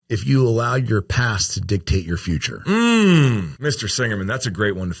if you allow your past to dictate your future. Mr. Singerman, that's a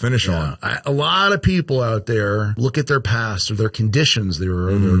great one to finish on. A lot of people out there look at their past or their conditions they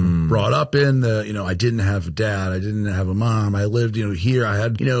were brought up in. I didn't have a dad. I didn't have a mom. I lived, here. I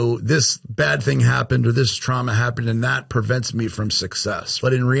had, this bad thing happened or this trauma happened, and that prevents me from success.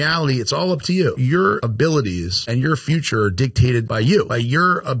 But in reality, it's all up to you. Your abilities and your future are dictated by you, by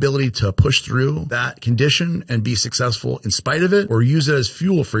your ability to push through that condition and be successful in spite of it, or use it as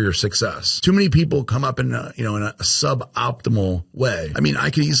fuel for your success. Too many people come up in a suboptimal way. I mean, I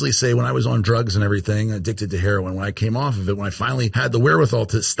could easily say when I was on drugs and everything, addicted to heroin, when I came off of it, when I finally had the wherewithal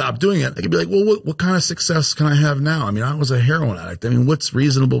to stop doing it, I could be like, well, what kind of success can I have now? I mean, I was a heroin addict. I mean, what's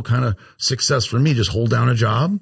reasonable kind of success for me? Just hold down a job?